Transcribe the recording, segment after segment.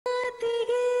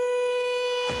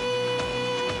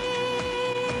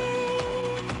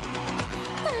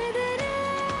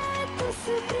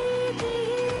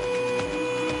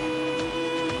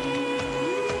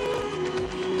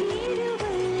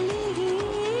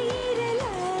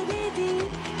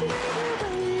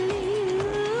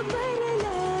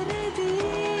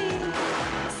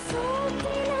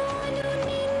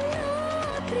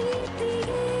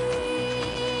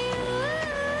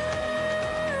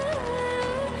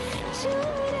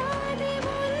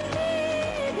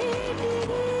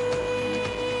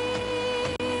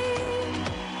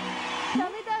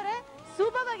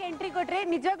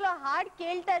ನಿಜವಾಗ್ಲೂ ಹಾಡ್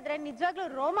ಕೇಳ್ತಾ ಇದ್ರೆ ನಿಜವಾಗ್ಲೂ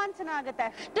ರೋಮಾಂಚನ ಆಗುತ್ತೆ.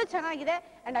 ಅಷ್ಟು ಚೆನ್ನಾಗಿದೆ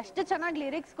ಅಂಡ್ ಅಷ್ಟು ಚೆನ್ನಾಗಿ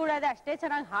ಲಿರಿಕ್ಸ್ ಕೂಡ ಇದೆ, ಅಷ್ಟೇ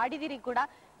ಚೆನ್ನಾಗಿ ಹಾಡಿದಿರಿ ಕೂಡ.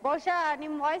 ಬಹುಶಃ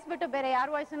ನಿಮ್ ವಾಯ್ಸ್ ಬಿಟ್ಟು ಬೇರೆ ಯಾರ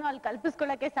ವಾಯ್ಸನ್ನು ಅಲ್ಲಿ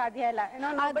ಕಲ್ಪಿಸ್ಕೊಳಕ್ಕೆ ಸಾಧ್ಯ ಇಲ್ಲ.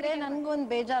 ಆದ್ರೆ ನನ್ಗೊಂದ್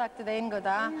ಬೇಜಾರಾಗ್ತಿದೆ, ಏನ್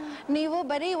ಗೊತ್ತಾ, ನೀವು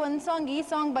ಬರೀ ಒಂದ್ ಸಾಂಗ್ ಈ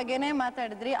ಸಾಂಗ್ ಬಗ್ಗೆನೆ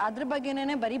ಮಾತಾಡಿದ್ರಿ, ಅದ್ರ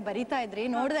ಬಗ್ಗೆನೇ ಬರಿತಾ ಇದ್ರಿ,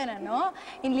 ನೋಡ್ದೆ ನಾನು.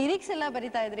 ಇನ್ ಲಿರಿಕ್ಸ್ ಎಲ್ಲ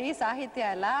ಬರಿತಾ ಇದ್ರಿ,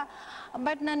 ಸಾಹಿತ್ಯ ಎಲ್ಲ.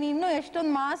 ಬಟ್ ನಾನು ಇನ್ನೂ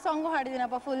ಎಷ್ಟೊಂದ್ ಮಾಸ್ ಸಾಂಗು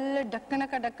ಹಾಡಿದೀನಪ್ಪ, ಫುಲ್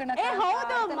ಡಕ್ಕಣಕ ಡಕ್ಕಣಕ.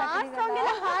 ಹೌದು, ಮಾಸ್ ಸಾಂಗ್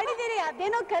ಎಲ್ಲ ಹಾಡಿದಿರಿ,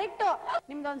 ಅದೇನೋ ಕರೆಕ್ಟ್.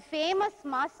 ನಿಮ್ದೊಂದ್ ಫೇಮಸ್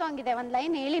ಮಾಸ್ ಸಾಂಗ್ ಇದೆ, ಒಂದ್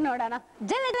ಲೈನ್ ಹೇಳಿ ನೋಡೋಣ.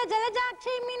 ಜಲಜ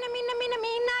ಜಲಜಾಕ್ಷಿ ಮೀನ ಮೀನ ಮೀನ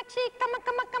ಮೀನಾಕ್ಷಿ ಕಮ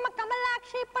ಕಮ ಕಮ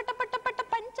ಕಮಲಾಕ್ಷಿ ಪಟ ಪಟ ಪಟ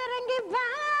ಪಂಚರಂಗಿ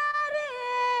ಬಾರೆ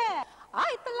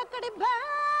ಆಯ್ತಲ್ಲ ಕಡೆ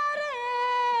ಬಾರೆ.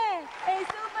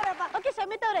 ಸೂಪರ್ ಅಪ್ಪ. ಓಕೆ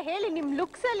ಶಮಿತಾ ಅವ್ರೆ, ಹೇಳಿ ನಿಮ್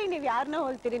ಲುಕ್ಸ್ ಅಲ್ಲಿ ನೀವ್ ಯಾರನ್ನ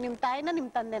ಹೋಲ್ತೀರಿ, ನಿಮ್ ತಾಯಿನ ನಿಮ್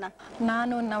ತಂದೆನ?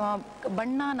 ನಾನು ನಮ್ಮ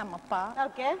ಬಣ್ಣ ನಮ್ಮಪ್ಪ,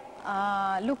 ಓಕೆ,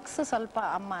 ಲುಕ್ಸ್ ಸ್ವಲ್ಪ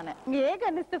ಅಮ್ಮನೇ. ಹೇಗ್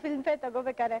ಅನಿಸ್ತು ಫಿಲ್ಮ್ ಫೇರ್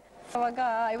ತಗೋಬೇಕಾರೆ? ಅವಾಗ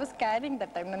I was carrying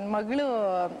that time, ನನ್ನ ಮಗಳು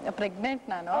ಪ್ರೆಗ್ನೆಂಟ್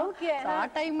ನಾನು. ಆ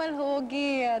ಟೈಮಲ್ಲಿ ಹೋಗಿ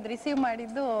ಅದ್ ರಿಸೀವ್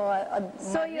ಮಾಡಿದ್ದು.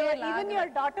 So even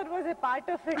your daughter was A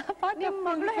part of it. ನಿಮ್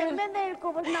ಮಗಳು ಹೆಮ್ಮೆಯಿಂದ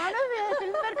ಹೇಳ್ಕೋಬಹುದು. ನಾನು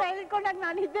ಫಿಲ್ಮ್ ಫೇರ್ ಕೈ ಹಿಡ್ಕೊಂಡಾಗ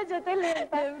ನಾನು ಇದ್ದೆ ಜೊತೆಲಿ.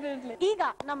 ಈಗ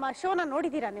ನಮ್ಮ ಶೋನ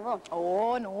ನೋಡಿದೀರಾ ನೀವು? ಓ,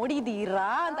 ನೋಡಿದೀರಾ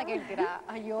ಅಂತ ಕೇಳ್ತೀರಾ?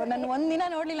 ಅಯ್ಯೋ, ನನ್ ಒಂದಿನ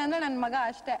ನೋಡ್ಲಿಲ್ಲ ಅಂದ್ರೆ ನನ್ ಮಗ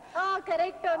ಅಷ್ಟೇ.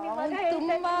 ಕರೆಕ್ಟ್,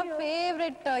 ತುಂಬಾ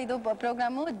ಫೇವ್ರೆಟ್ ಇದು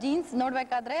ಪ್ರೋಗ್ರಾಮು. ಜೀನ್ಸ್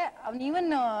ನೋಡ್ಬೇಕಾದ್ರೆ ಈವನ್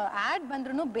ಆಡ್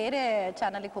ಬಂದ್ರು ಬೇರೆ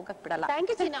ಚಾನಲ್ ಹೋಗಕ್ ಬಿಡಲ್ಲ. ಥ್ಯಾಂಕ್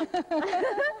ಯು ಚಿನ್ನ.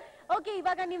 ಓಕೆ,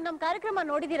 ಇವಾಗ ನೀವ್ ನಮ್ ಕಾರ್ಯಕ್ರಮ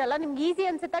ನೋಡಿದಿರಲ್ಲ, ನಿಮ್ಗೆ ಈಸಿ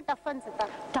ಅನ್ಸುತ್ತಾ ಟಫ್ ಅನ್ಸುತ್ತಾ?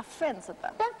 ಟಫ್ ಅನ್ಸುತ್ತಾ?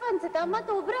 ಟಫ್ ಅನ್ಸುತ್ತಾ?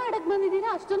 ಮತ್ತೆ ಒಬ್ರೇ ಆಡಕ್ ಬಂದಿದ್ದೀರಾ,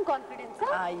 ಅಷ್ಟೊಂದು ಕಾನ್ಫಿಡೆನ್ಸ್?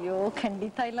 ಅಯ್ಯೋ,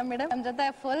 ಖಂಡಿತ ಇಲ್ಲ ಮೇಡಮ್. ನಮ್ ಜೊತೆ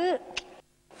ಫುಲ್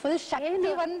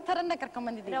ಶಕ್ತಿವಂತರನ್ನ ಕರ್ಕೊಂಡ್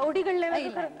ಬಂದಿದ್ದೀವಿ.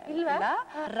 ರೌಡಿಗಳನ್ನ?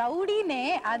 ರೌಡಿನೇ,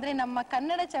 ಆದ್ರೆ ನಮ್ಮ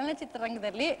ಕನ್ನಡ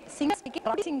ಚಲನಚಿತ್ರರಂಗದಲ್ಲಿ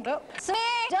ಸಿಂಗರ್.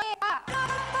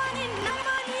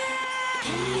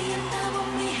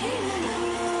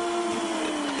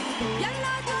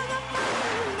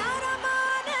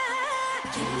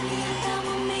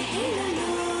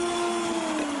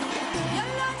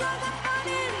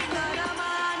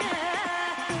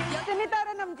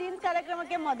 ನಮ್ ಜೀನ್ಸ್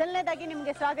ಕಾರ್ಯಕ್ರಮಕ್ಕೆ ಮೊದಲನೇದಾಗಿ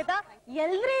ನಿಮ್ಗೆ ಸ್ವಾಗತ.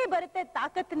 ಎಲ್ರಿ ಬರುತ್ತೆ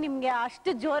ತಾಕತ್ ನಿಮ್ಗೆ ಅಷ್ಟು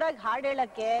ಜೋರಾಗಿ ಹಾಡ್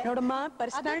ಹೇಳಕ್ಕೆ? ನೋಡಮ್ಮ,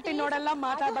 ಪರ್ಸನಾಲಿಟಿ ನೋಡಲ್ಲ,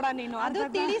 ಮಾತಾಡಬೇಡ ನೀನು. ಅದು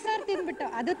ತಿಳಿ ಸಾರು ತಿನ್ಬಿಟ್ಟು,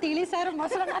 ಅದು ತಿಳಿ ಸಾರು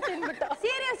ಮೊಸರನ್ನ ತಿನ್ಬಿಟ್ಟು.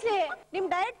 ಸೀರಿಯಸ್ಲಿ ನಿಮ್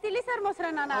ಡೈರೆಕ್ಟ್ ತಿಳಿ ಸಾರು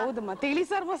ಮೊಸರನ್ನ? ಹೌದಮ್ಮ, ತಿಳಿ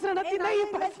ಸಾರು ಮೊಸರನ್ನ ತಿನ್ನ.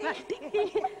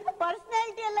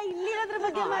 ಪರ್ಸನಾಲಿಟಿ ಎಲ್ಲ ಇಲ್ಲಿರೋದ್ರ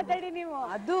ಬಗ್ಗೆ ಮಾತಾಡಿ ನೀವು.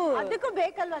 ಅದಕ್ಕೂ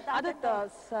ಬೇಕಲ್ವಾ? ಅದು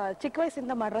ಚಿಕ್ಕ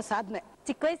ವಯಸ್ಸಿಂದ ಮಾಡಿರೋ ಸಾಧನೆ.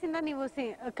 ಚಿಕ್ಕ ವಯಸ್ಸಿಂದ ನೀವು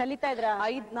ಕಲಿತಾ ಇದ್ರ?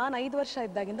 ನಾನು 5 ವರ್ಷ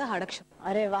ಇದ್ದಾಗಿಂದ ಹಾಡಕ್ ಶುರು.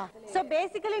 ಅರೆ ವಾ. ಸೊ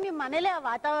ಬೇಸಿಕಲಿ ನಿಮ್ ಮನೇಲೆ ಆ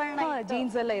ವಾತಾವರಣ,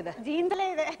 ಜೀನ್ಸ್ ಎಲ್ಲ ಇದೆ. ಜೀನ್ಸ್ ಎಲ್ಲ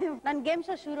ಇದೆ. ನನ್ ಗೇಮ್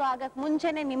ಶೋ ಶುರು ಆಗಕ್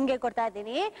ಮುಂಚೆನೆ ನಿಮ್ಗೆ ಕೊಡ್ತಾ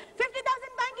ಇದ್ದೀನಿ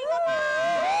 50,000 ಬ್ಯಾಂಕಿಂಗ್.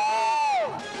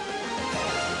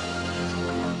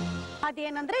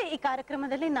 ಅದೇನಂದ್ರೆ ಈ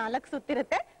ಕಾರ್ಯಕ್ರಮದಲ್ಲಿ 4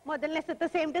 ಸುತ್ತಿರುತ್ತೆ. ಮೊದಲನೇ ಸುತ್ತು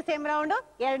ಸೇಮ್ ಟು ಸೇಮ್ ರೌಂಡ್,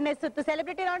 ಎರಡನೇ ಸುತ್ತು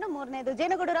ಸೆಲೆಬ್ರಿಟಿ ರೌಂಡ್, ಮೂರನೇದು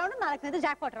ಜೇನುಗೂಡು ರೌಂಡ್, 4ನೇದು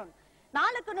ಜಾಕ್ಪಾಟ್ ರೌಂಡ್.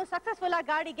 4 ಸಕ್ಸಸ್ಫುಲ್ ಆಗಿ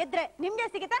ಗಾಡಿ ಗೆದ್ರೆ ನಿಮ್ಗೆ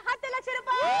ಸಿಗುತ್ತೆ 10 ಲಕ್ಷ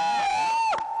ರೂಪಾಯಿ.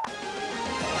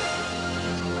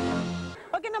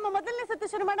 ಓಕೆ, ನಮ್ಮ ಮೊದಲನೇ ಸುತ್ತು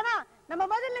ಶುರು ಮಾಡೋಣ. ನಮ್ಮ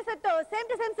ಮೊದಲನೇ ಸುತ್ತು ಸೇಮ್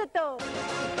ಟು ಸೇಮ್ ಸುತ್ತು.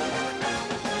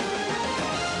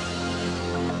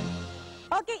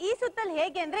 ಓಕೆ, ಈ ಸುತ್ತಲ್ಲಿ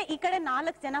ಹೇಗೆ ಅಂದ್ರೆ ಈ ಕಡೆ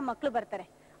 4 ಜನ ಮಕ್ಕಳು ಬರ್ತಾರೆ,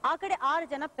 ಆ ಕಡೆ 6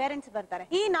 ಜನ ಪೇರೆಂಟ್ಸ್ ಬರ್ತಾರೆ.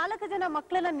 ಈ 4 ಜನ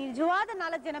ಮಕ್ಕಳನ್ನ ನಿಜವಾದ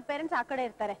 4 ಜನ ಪೇರೆಂಟ್ಸ್ ಆ ಕಡೆ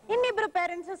ಇರ್ತಾರೆ. ಇನ್ನಿಬ್ರು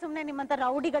ಪೇರೆಂಟ್ಸ್ ಸುಮ್ನೆ ನಿಮ್ಮಂತ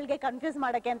ರೌಡಿಗಳಿಗೆ ಕನ್ಫ್ಯೂಸ್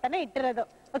ಮಾಡಕ್ಕೆ ಅಂತಾನೆ ಇಟ್ಟಿರೋದು.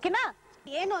 ಓಕೆನಾ?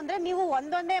 ಏನು ಅಂದ್ರೆ ನೀವು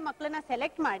ಒಂದೊಂದೇ ಮಕ್ಕಳನ್ನ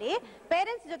ಸೆಲೆಕ್ಟ್ ಮಾಡಿ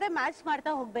ಪೇರೆಂಟ್ಸ್ ಜೊತೆ ಮ್ಯಾಚ್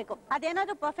ಮಾಡ್ತಾ ಹೋಗ್ಬೇಕು.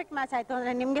 ಅದೇನಾದ್ರೂ ಪರ್ಫೆಕ್ಟ್ ಮ್ಯಾಚ್ ಆಯ್ತು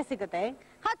ಅಂದ್ರೆ ನಿಮ್ಗೆ ಸಿಗುತ್ತೆ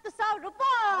 10,000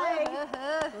 ರೂಪಾಯಿ.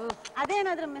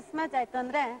 ಅದೇನಾದ್ರೂ ಮಿಸ್ ಮ್ಯಾಚ್ ಆಯ್ತು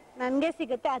ಅಂದ್ರೆ ನನ್ಗೆ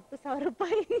ಸಿಗುತ್ತೆ 10,000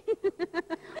 ರೂಪಾಯಿ.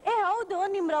 ಹೌದು,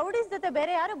 ನಿಮ್ ರೌಡೀಸ್ ಜೊತೆ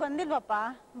ಬೇರೆ ಯಾರು ಬಂದಿಲ್ವಪ್ಪ?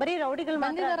 ಬರೀ ರೌಡಿಗಳು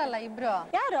ಬಂದಿದಾರಲ್ಲ ಇಬ್ರು.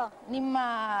 ಯಾರು? ನಿಮ್ಮ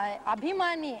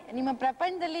ಅಭಿಮಾನಿ. ನಿಮ್ಮ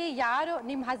ಪ್ರಪಂಚದಲ್ಲಿ ಯಾರು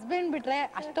ನಿಮ್ ಹಸ್ಬೆಂಡ್ ಬಿಟ್ರೆ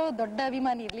ಅಷ್ಟೋ ದೊಡ್ಡ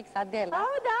ಅಭಿಮಾನಿ ಇರ್ಲಿಕ್ಕೆ ಸಾಧ್ಯ ಇಲ್ಲ.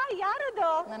 ಹೌದಾ?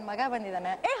 ಯಾರದು? ನನ್ ಮಗ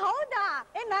ಬಂದಿದ್ದಾನೆ. ಹೌದಾ?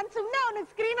 ನಾನ್ ಸುಮ್ನೆ ಅವನಿಗೆ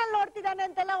ಸ್ಕ್ರೀನ್ ಅಲ್ಲಿ ನೋಡ್ತಿದ್ದಾನೆ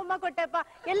ಅಂತೆಲ್ಲ ಉಮ್ಮ ಕೊಟ್ಟೆಪ್ಪ.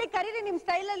 ಎಲ್ಲಿ ಕರೀರಿ, ನಿಮ್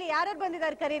ಸ್ಟೈಲ್ ಅಲ್ಲಿ ಯಾರು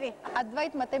ಬಂದಿದ್ದಾರೆ ಕರೀರಿ.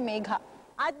 ಅದ್ವೈತ್ ಮತ್ತೆ ಮೇಘ.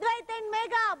 ಅದ್ವೈತ್ ಅಂಡ್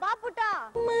ಮೇಘ, ಬಾಪುಟ.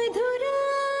 ಮಧುರ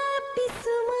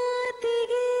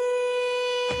ಪಿಸುಮಾತಿಗೆ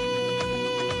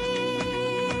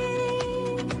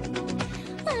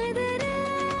ಅದರ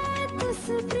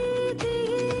ತುಸು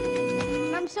ಪ್ರೀತಿಗೆ.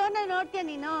 ನಮ್ ಶೋನ ನೋಡ್ತೀಯ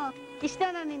ನೀನು?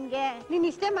 ಇಷ್ಟನಾ ನಿನ್ಗೆ? ನೀನ್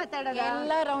ಇಷ್ಟೇ ಮಾತಾಡೋದು?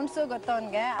 ಎಲ್ಲ ರೌಂಡ್ಸು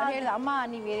ಗೊತ್ತವನ್ಗೆ. ಹೇಳ್ದ, ಅಮ್ಮ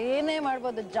ನೀವ್ ಏನೇ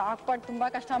ಮಾಡ್ಬೋದು, ಜಾಕ್ಪಾಟ್ ತುಂಬಾ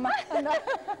ಕಷ್ಟ ಅಮ್ಮ.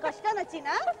 ಕಷ್ಟನಾ ಚಿನ್ನ?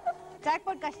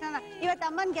 ಜಾಕ್ಪಾಟ್ ಕಷ್ಟನಾ? ಇವತ್ತು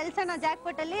ಅಮ್ಮನ್ ಗೆಲ್ಸೋಣ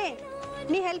ಜಾಕ್ಪಾಟ್ ಅಲ್ಲಿ.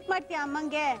 ನೀ ಹೆಲ್ಪ್ ಮಾಡ್ತೀಯ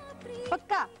ಅಮ್ಮಂಗೆ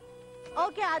ಪಕ್ಕ?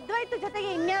 ಓಕೆ, ಅದ್ವೈತ ಜೊತೆಗೆ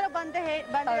ಇನ್ಯಾರೋ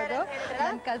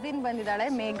ನನ್ ಕಸಿನ್ ಬಂದಿದ್ದಾಳೆ,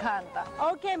 ಮೇಘ ಅಂತ.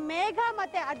 ಓಕೆ, ಮೇಘ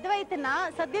ಮತ್ತೆ ಅದ್ವೈತನ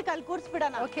ಸದ್ಯಕ್ಕೆ ಅಲ್ಲಿ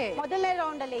ಕೂರ್ಸ್ಬಿಡೋಣ. ಓಕೆ, ಮೊದಲನೇ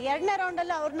ರೌಂಡ್ ಅಲ್ಲಿ, ಎರಡನೇ ರೌಂಡ್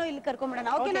ಅಲ್ಲಿ ಅವ್ರನ್ನು ಇಲ್ಲಿ ಕರ್ಕೊಂಡ್ಬಿಡೋಣ.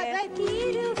 ಓಕೆ,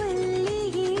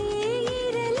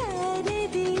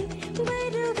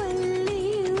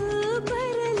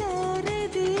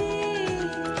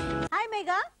 ಹಾಯ್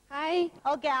ಮೇಘ. ಹಾಯ್.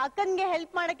 ಓಕೆ, ಅಕ್ಕನ್ಗೆ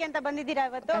ಹೆಲ್ಪ್ ಮಾಡಕ್ಕೆ ಅಂತ ಬಂದಿದ್ದೀರಾ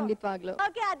ಇವತ್ತು? ಖಂಡಿತವಾಗ್ಲು.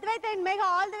 Okay, Advaita and Megha,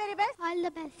 all the very best. All the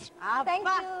best. Thank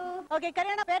you. Okay,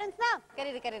 ಕರೆಯೋಣ ಪೇರೆಂಟ್ಸ್ ನ.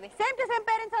 ಕರೀರಿ. Same to same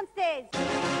parents on stage.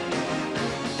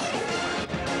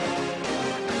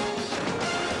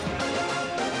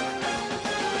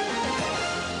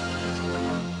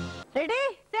 Ready?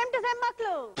 Same to same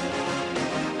ಮಕ್ಕಳು.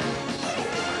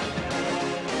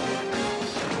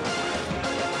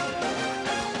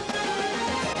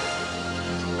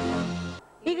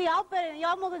 ಈಗ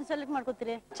ಯಾವ ಮಗನ್ ಸೆಲೆಕ್ಟ್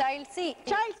ಮಾಡ್ಕೋತೀರಿ? ಚೈಲ್ಡ್ ಸಿ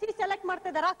ಸೆಲೆಕ್ಟ್ ಮಾಡ್ತಾ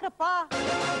ಇದಾರ ಅಕ್ರಪ್ಪ.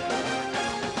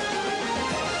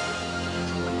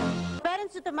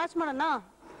 ಪೇರೆಂಟ್ಸ್ ಜೊತೆ ಮ್ಯಾಚ್ ಮಾಡೋಣ.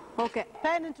 Okay.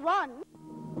 Parents 1.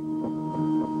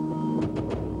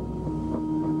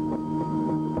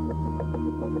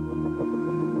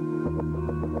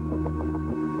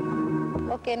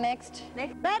 Okay, next.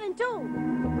 Parent 2.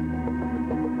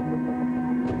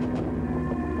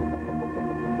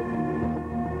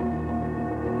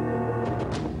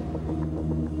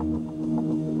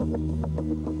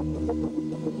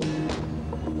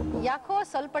 ಯಾಕೋ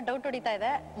ಸ್ವಲ್ಪ ಡೌಟ್ ಹೊಡಿತಾ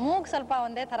ಇದೆ. ಮೂಗ್ ಸ್ವಲ್ಪ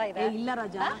ಒಂದೇ ತರ ಇದೆ. ಇಲ್ಲ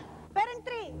ರಾಜ. ಪೇರೆಂಟ್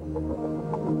 3.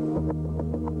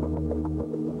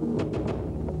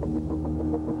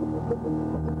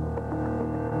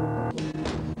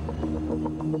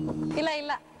 ಇಲ್ಲ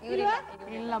ಇವ್ರಿಲ್ಲ.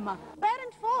 ಇಲ್ಲಮ್ಮ.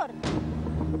 ಪೇರೆಂಟ್ 4.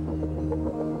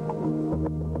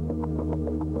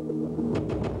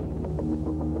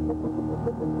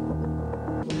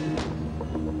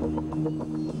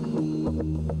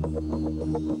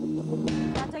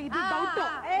 ರಾಜ ಇದು ಡೌಟ್.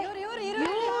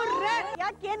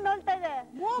 ಯಾಕೆ ಏನ್ ನೋಡ್ತಾ ಇದೆ?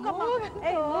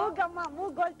 ಮೂಗಮ್ಮ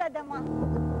ಮೂಗೊಳ್ತಾ ಇದ್ದಮ್ಮ.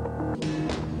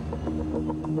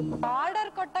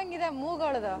 ಆರ್ಡರ್ ಕೊಟ್ಟಂಗಿದೆ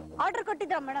ಮೂಗಳದು. ಆರ್ಡರ್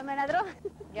ಕೊಟ್ಟಿದ್ರ ಮೇಡಮ್ ಏನಾದ್ರು?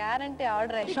 Guarantee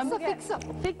order.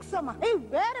 ಫಿಕ್ಸ್ ಅಮ್ಮ.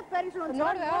 ಬೇರೆ ಪೇರೆಂಟ್ಸ್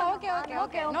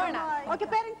ಓಕೆ ನೋಡೋಣ. Okay,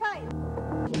 parent 5.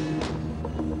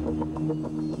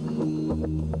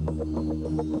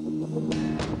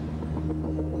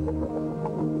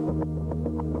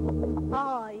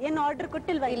 ಏನು ಆರ್ಡರ್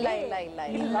ಕೊಟ್ಟಿಲ್ವಾ? ಇಲ್ಲ.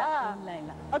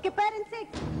 Okay, parent 6.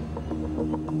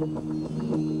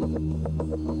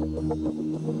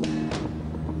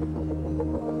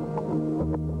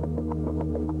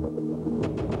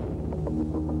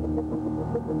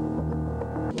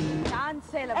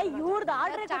 ಚಾನ್ಸೇ ಇಲ್ಲ. ಇವ್ರದ್ದು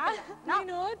ಆರ್ಡರ್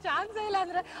ನೀನು ಚಾನ್ಸೇ ಇಲ್ಲ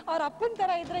ಅಂದ್ರೆ ಅವ್ರ ಅಪ್ಪನ್ ತರ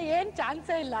ಇದ್ರೆ ಏನ್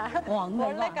ಚಾನ್ಸೇ ಇಲ್ಲ.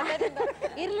 ಒಳ್ಳೆ ಕಥೆದಿಂದ.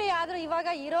 ಇರ್ಲಿ, ಆದ್ರೂ ಇವಾಗ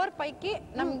ಇರೋರ್ ಪೈಕಿ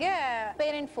ನಮ್ಗೆ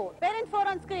ಪೇರೆಂಟ್ 4. Parent 4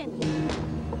 on screen.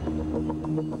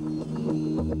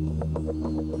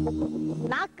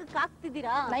 4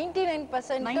 ಆಗ್ತಿದ್ದೀರಾ?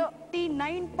 99%.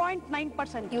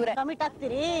 99.9% ಇವ್ರೆ ಕಮಿಟ್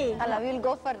ಆಗ್ತೀರಿ? ಅಲ್ಲ, will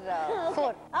go for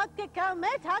 4. Okay,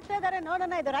 commit ಆಗ್ತಾ ಇದಾರೆ.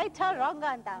 ನೋಡೋಣ ಇದು ರೈಟ್ ಆರ್ ರಾಂಗ್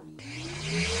ಅಂತ.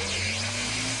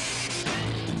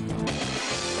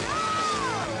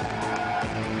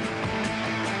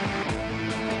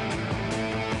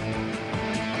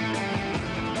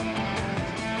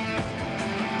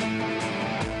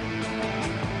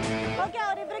 ಓಕೆ,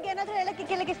 ಅವರಿಬ್ರಿಗೆ ಏನಾದ್ರು ಹೇಳಕ್ಕೆ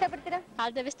ಕೇಳಕ್ಕೆ ಇಷ್ಟಪಡ್ತೀರಾ?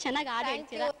 All the best. ಚೆನ್ನಾಗಿ ಹಾಡು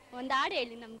ಹೇಳ್ತೀರಾ. ಒಂದು ಹಾಡು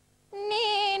ಹೇಳಿ ನಮ್ಗೆ.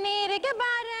 ನೀರಿಗೆ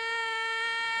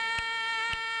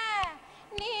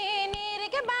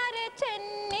ಬಾರೆ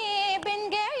ಚೆನ್ನಿ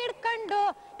ಬಿನ್ಗೆ ಹಿಡ್ಕೊಂಡು,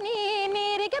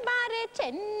 ನೀರಿಗೆ ಬಾರೆ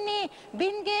ಚೆನ್ನಿ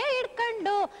ಬಿನ್ಗೆ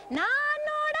ಹಿಡ್ಕೊಂಡು, ನಾನ್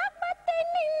ನೋಡಕ್ ಬತ್ತೆ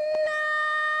ನಿನ್ನ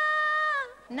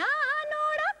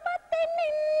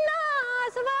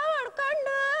ಹಸುವ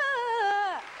ಹೊಡ್ಕೊಂಡು.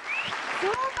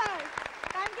 Super.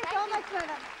 Thank you so much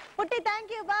madam. ಪುಟ್ಟಿ,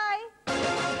 ಥ್ಯಾಂಕ್ ಯು. ಬಾಯ್.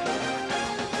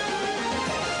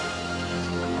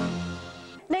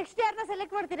 ನೆಕ್ಸ್ಟ್ ಯಾರನ್ನ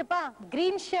ಸೆಲೆಕ್ಟ್ ಮಾಡ್ತೀರಪ್ಪ?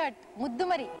 ಗ್ರೀನ್ ಶರ್ಟ್ ಮುದ್ದು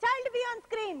ಮರಿ. Child B on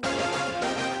screen.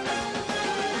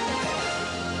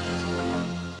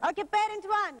 Okay, parents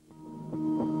 1.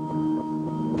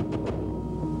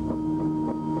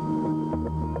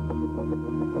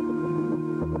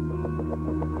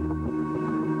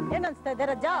 ಏನ್ ಅನ್ಸ್ತಾ ಇದೆ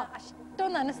ರಜಾ?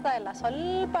 ಅಷ್ಟೊಂದು ಅನಿಸ್ತಾ ಇಲ್ಲ,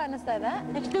 ಸ್ವಲ್ಪ ಅನಿಸ್ತಾ ಇದೆ.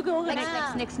 ನೆಕ್ಸ್ಟ್ ಹೋಗೋಣ.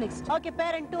 ನೆಕ್ಸ್ಟ್. ಓಕೆ,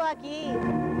 ಪೇರೆಂಟ್ 2 ಹಾಕಿ.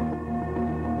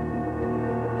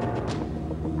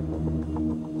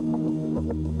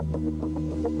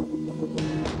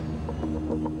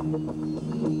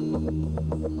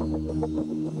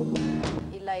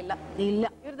 ಇಲ್ಲ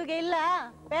ಇವ್ರದಿಗೆ ಇಲ್ಲ.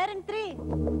 ಪೇರೆಂಟ್ 3.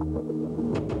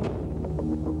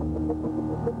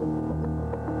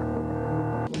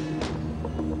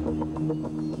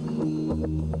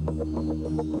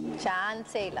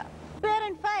 ಚಾನ್ಸೇ ಇಲ್ಲ.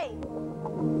 ಪೇರೆಂಟ್ 5.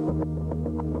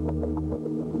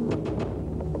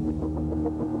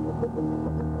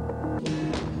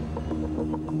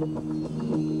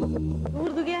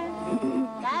 ಇವ್ರದಿಗೆ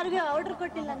ಯಾರಿಗೆ ಆರ್ಡರ್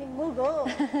ಕೊಟ್ಟಿಲ್ಲ ನಿಮ್ ಮೂಗು?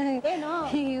 ಏನು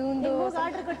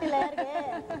ಆರ್ಡರ್ ಕೊಟ್ಟಿಲ್ಲ? ಯಾರಿಗೆ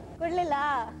ಕೊಡ್ಲಿಲ್ಲ?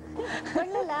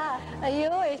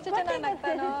 ಅಯ್ಯೋ, ಎಷ್ಟು ಚೆನ್ನಾಗಿ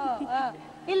ನಗ್ತಾನೋ.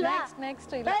 ಇಲ್ವಾ?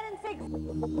 ನೆಕ್ಸ್ಟ್ ಇಲ್ಲ. ಪೇರೆಂಟ್ 6.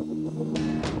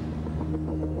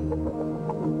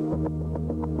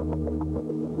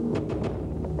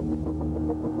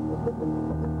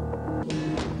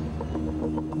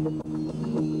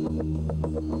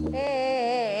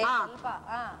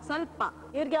 ಸ್ವಲ್ಪ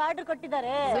ಇವ್ರಿಗೆ ಆರ್ಡರ್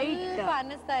ಕೊಟ್ಟಿದ್ದಾರೆ, ಸ್ವಲ್ಪ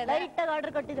ಅನ್ನಿಸ್ತಾ ಇದೆ. ಲೈಟ್ ಆಗಿ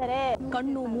ಆರ್ಡರ್ ಕೊಟ್ಟಿದ್ದಾರೆ.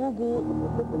 ಕಣ್ಣು ಮೂಗು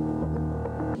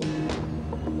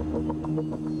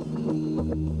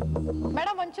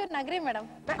ಮೇಡಮ್ ಒಂಚೂರು ನಗ್ರಿ ಮೇಡಮ್.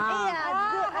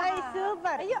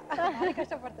 ಸೂಪರ್.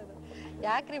 ಕಷ್ಟಪಡ್ತದೆ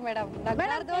ಯಾಕ್ರಿ ಮೇಡಮ್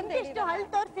ನಗ್ಬಾರ್ದು ಅಂತ ಇಷ್ಟು ಹಲ್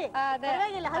ತೋರ್ಸಿ.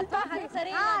 ಪರವಾಗಿಲ್ಲ, ಹಲ್ ತೋರ್ಸಿ.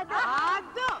 ಸರಿ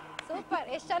ಸೂಪರ್.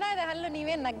 ಎಷ್ಟ್ ಚೆನ್ನಾಗಿದೆ ಹಲ್ಲು,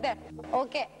 ನೀವೇನ್ ನಗ್ದೆ.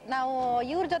 ಓಕೆ, ನಾವು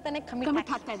ಇವ್ರ ಜೊತೆನೆ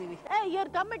ಕಮಿಟ್ ಹಾಕ್ತಾ ಇದೀವಿ.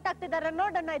 ಇವ್ರು ಕಮಿಟ್ ಆಗ್ತಿದಾರೆ,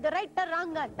 ನೋಡೋಣ ಇದು ರೈಟ್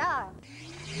ರಾಂಗ್ ಅಂತ.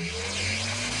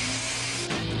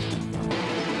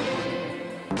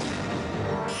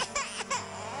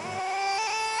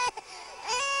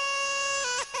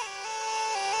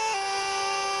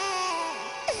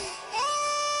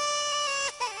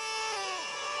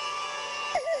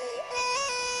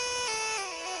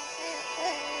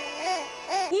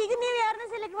 ಈಗ ನೀವ್ ಯಾರನ್ನ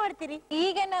ಸೆಲೆಕ್ಟ್ ಮಾಡ್ತೀರಿ?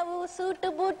 ಈಗ ನಾವು ಸೂಟು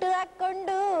ಬೂಟು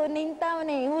ಹಾಕೊಂಡು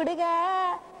ನಿಂತವನೇ ಹುಡುಗ.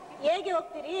 ಹೇಗೆ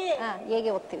ಹೋಗ್ತೀರಿ? ಹೇಗೆ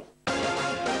ಹೋಗ್ತೀವಿ.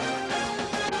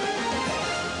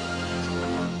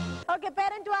 Okay,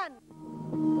 parent 1.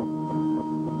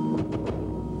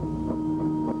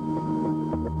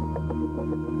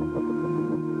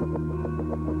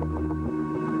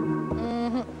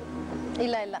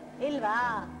 ಇಲ್ಲ ಇಲ್ಲ ಇಲ್ವಾ?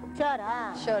 ಶೋರಾ?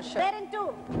 Sure sure. ಪೇರೆಂಟ್ 2.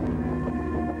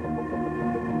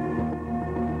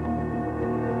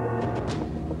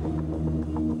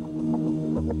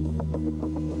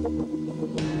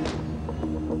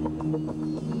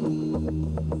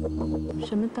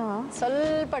 ಶಮಿತಾ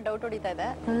ಸ್ವಲ್ಪ ಡೌಟ್ ಹೊಡಿತಾ ಇದೆ.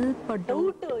 ಸ್ವಲ್ಪ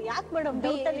ಡೌಟ್ ಯಾಕೆ ಮೇಡಮ್?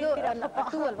 ಡೌಟ್ ಅಲ್ಲಿ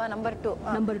ಟೂ ಅಲ್ವಾ? ನಂಬರ್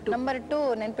 2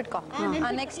 ನೆನ್ಪಿಟ್ಕೋ.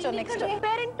 Next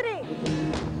parent 3.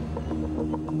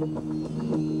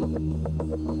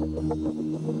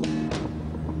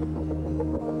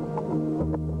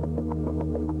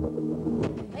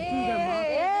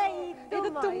 ಇದು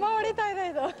ತುಂಬಾ ಹೊಡಿತಾ ಇದೆ.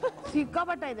 ಇದು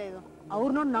ಸಿಕ್ಕಾಪಟ್ಟ ಇದೆ. ಇದು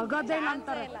ಅವ್ರನ್ನ ನಗದೇ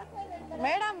ಅಂತಾರೆ.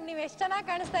 ಮೇಡಮ್ ನೀವ್ ಎಷ್ಟ್ ಚೆನ್ನಾಗಿ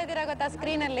ಕಾಣಿಸ್ತಾ ಇದ್ದೀರಾ ಗೊತ್ತಾ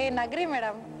ಸ್ಕ್ರೀನ್ ಅಲ್ಲಿ. ನಗ್ರಿ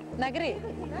ಮೇಡಮ್, ನಗ್ರಿ.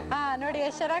 ನೋಡಿ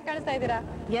ಎಷ್ಟ್ ಚೆನ್ನಾಗಿ ಕಾಣಿಸ್ತಾ ಇದ್ದೀರಾ.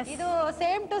 ಇದು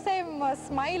same to same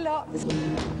smile,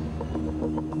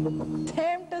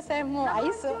 same to same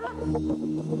ice.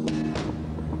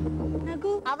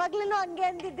 ಅವಾಗ್ಲೂ ಹಂಗೆ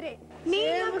ಅಂದಿದ್ರಿ.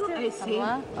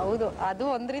 ಹೌದು, ಅದು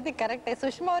ಒಂದ್ ರೀತಿ ಕರೆಕ್ಟ್.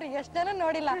 ಸುಷ್ಮಾ ಅವ್ರಿಗೆ ಎಷ್ಟ್ ಜನ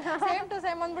ನೋಡಿಲ್ಲ, ಸೇಮ್ ಟು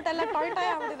ಸೇಮ್ ಅಂದ್ಬಿಟ್ಟು ಎಲ್ಲ ಟೊಳ್ಟಾಯ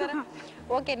ಆಗ್ಬಿಟ್ಟಿದ್ದಾರೆ.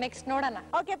 ಓಕೆ, ನೆಕ್ಸ್ಟ್ ನೋಡೋಣ.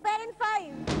 Okay, parent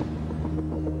 5.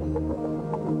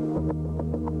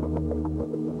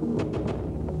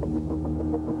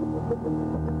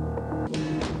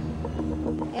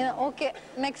 ಓಕೆ,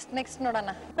 ನೆಕ್ಸ್ಟ್ ನೋಡೋಣ.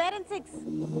 ಪೇರೆಂಟ್ 6.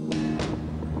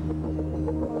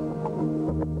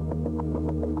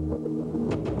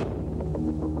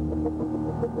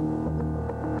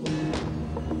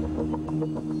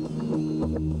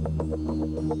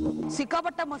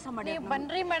 ಸಿಕ್ಕಾಪಟ್ಟ ಮೋಸ ಮಾಡಿ.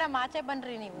 ಬನ್ರಿ ಮೇಡಮ್, ಆಚೆ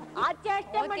ಬನ್ರಿ ನೀವು. ಆಚೆ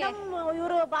ಅಷ್ಟೇ ಮೇಡಮ್,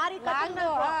 ಇವರು ಬಾರಿ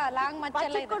ಲಾಂಗ್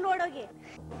ಮಚ್ಚೆಲ್ಲ ಇದೆ. ನೋಡೋಗಿ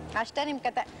ಅಷ್ಟೇ ನಿಮ್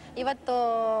ಕತೆ. ಇವತ್ತು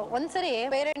ಒಂದ್ಸರಿ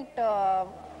ಪೇರೆಂಟ್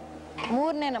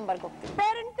 3ನೇ ನಂಬರ್ಗೆ ಹೋಗ್ತೀವಿ.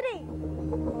 ಪೇರೆಂಟ್ 3.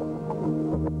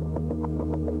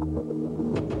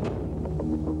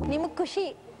 ನಿಮಗ್ ಖುಷಿ,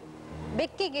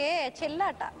 ಬೆಕ್ಕಿಗೆ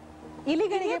ಚೆಲ್ಲಾಟ,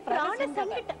 ಇಲಿಗಳಿಗೆ ಪ್ರಾಣ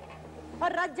ಸಂಕಟ.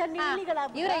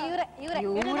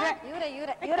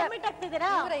 ಕಮಿಟ್ ಆಗ್ತಿದ್ದೀರಾ?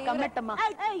 ಕಮಿಟ್ ಅಮ್ಮ.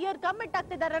 ಇವ್ರು ಕಮಿಟ್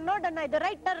ಆಗ್ತಿದಾರ, ನೋಡೋಣ ಇದು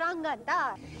ರೈಟ್ ರಾಂಗ್ ಅಂತ.